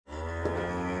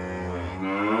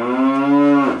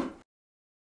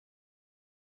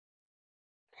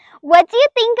What do you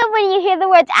think of when you hear the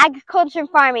words agriculture and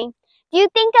farming? Do you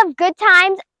think of good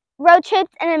times, road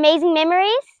trips, and amazing memories?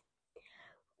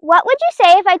 What would you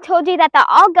say if I told you that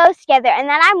all goes together and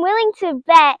that I'm willing to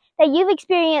bet that you've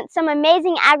experienced some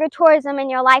amazing agritourism in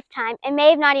your lifetime and may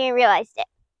have not even realized it?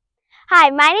 Hi,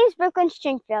 my name is Brooklynn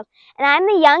Stringfield, and I'm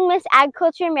the young Miss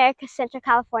Agriculture America, Central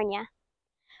California.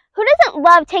 Who doesn't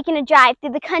love taking a drive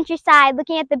through the countryside,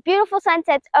 looking at the beautiful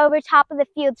sunsets over top of the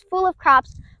fields full of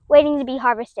crops waiting to be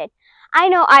harvested? I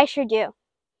know I sure do.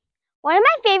 One of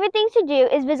my favorite things to do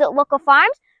is visit local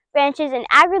farms, ranches, and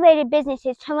ag-related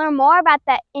businesses to learn more about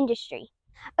that industry.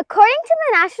 According to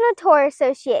the National Tourist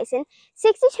Association,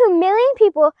 62 million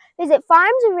people visit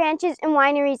farms, ranches, and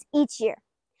wineries each year.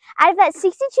 Out of that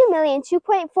 62 million,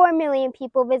 2.4 million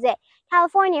people visit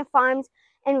California farms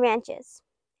and ranches,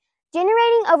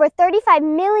 generating over $35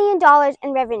 million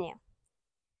in revenue.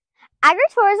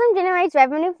 Agritourism generates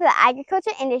revenue for the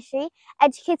agriculture industry,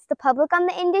 educates the public on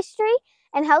the industry,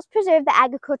 and helps preserve the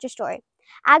agriculture story.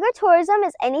 Agritourism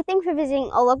is anything from visiting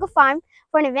a local farm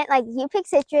for an event like You Pick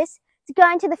Citrus to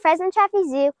going to the Fresno Chaffee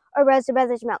Zoo or Rosa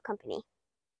Brothers Milk Company.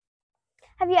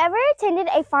 Have you ever attended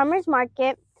a farmer's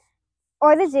market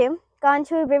or the zoo, gone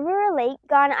to a river or lake,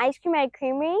 gone ice cream at a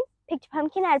creamery, picked a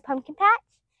pumpkin at a pumpkin patch?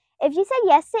 If you said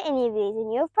yes to any of these,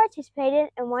 then you have participated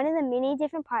in one of the many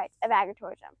different parts of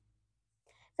agritourism.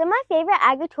 Some of my favorite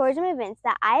agritourism events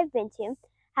that I have been to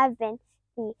have been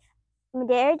the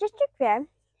Madera District Fair,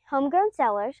 Homegrown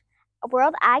Sellers,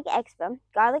 World Ag Expo,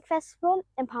 Garlic Festival,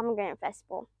 and Pomegranate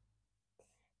Festival.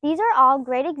 These are all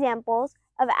great examples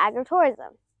of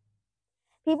agritourism.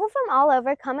 People from all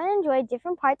over come and enjoy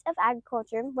different parts of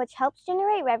agriculture, which helps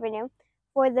generate revenue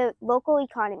for the local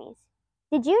economies.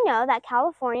 Did you know that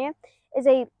California is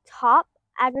a top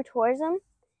agritourism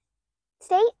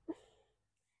state?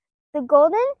 The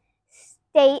Golden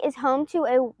State is home to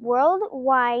a world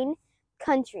wine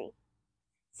country,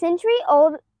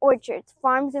 century-old orchards,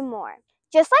 farms, and more.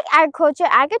 Just like agriculture,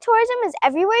 agritourism is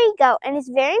everywhere you go, and it's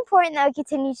very important that we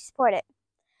continue to support it.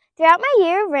 Throughout my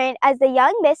year of reign as the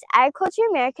young Miss Agriculture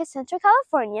America, Central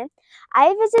California, I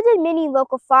have visited many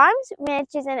local farms,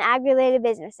 ranches, and ag-related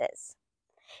businesses.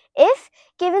 If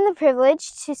given the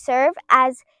privilege to serve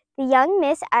as the young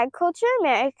Miss Agriculture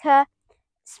America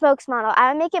spokesmodel,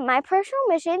 I will make it my personal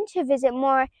mission to visit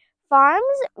more farms,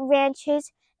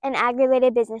 ranches, and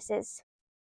ag-related businesses.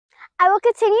 I will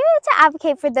continue to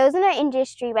advocate for those in our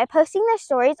industry by posting their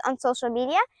stories on social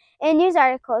media, in news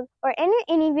articles, or in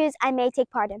interviews I may take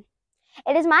part in.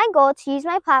 It is my goal to use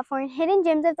my platform, Hidden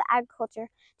Gems of the Agriculture,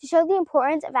 to show the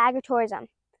importance of agritourism.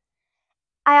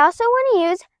 I also want to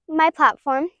use my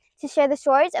platform to share the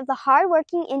stories of the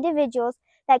hard-working individuals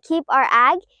that keep our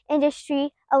ag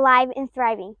industry alive and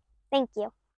thriving. Thank you.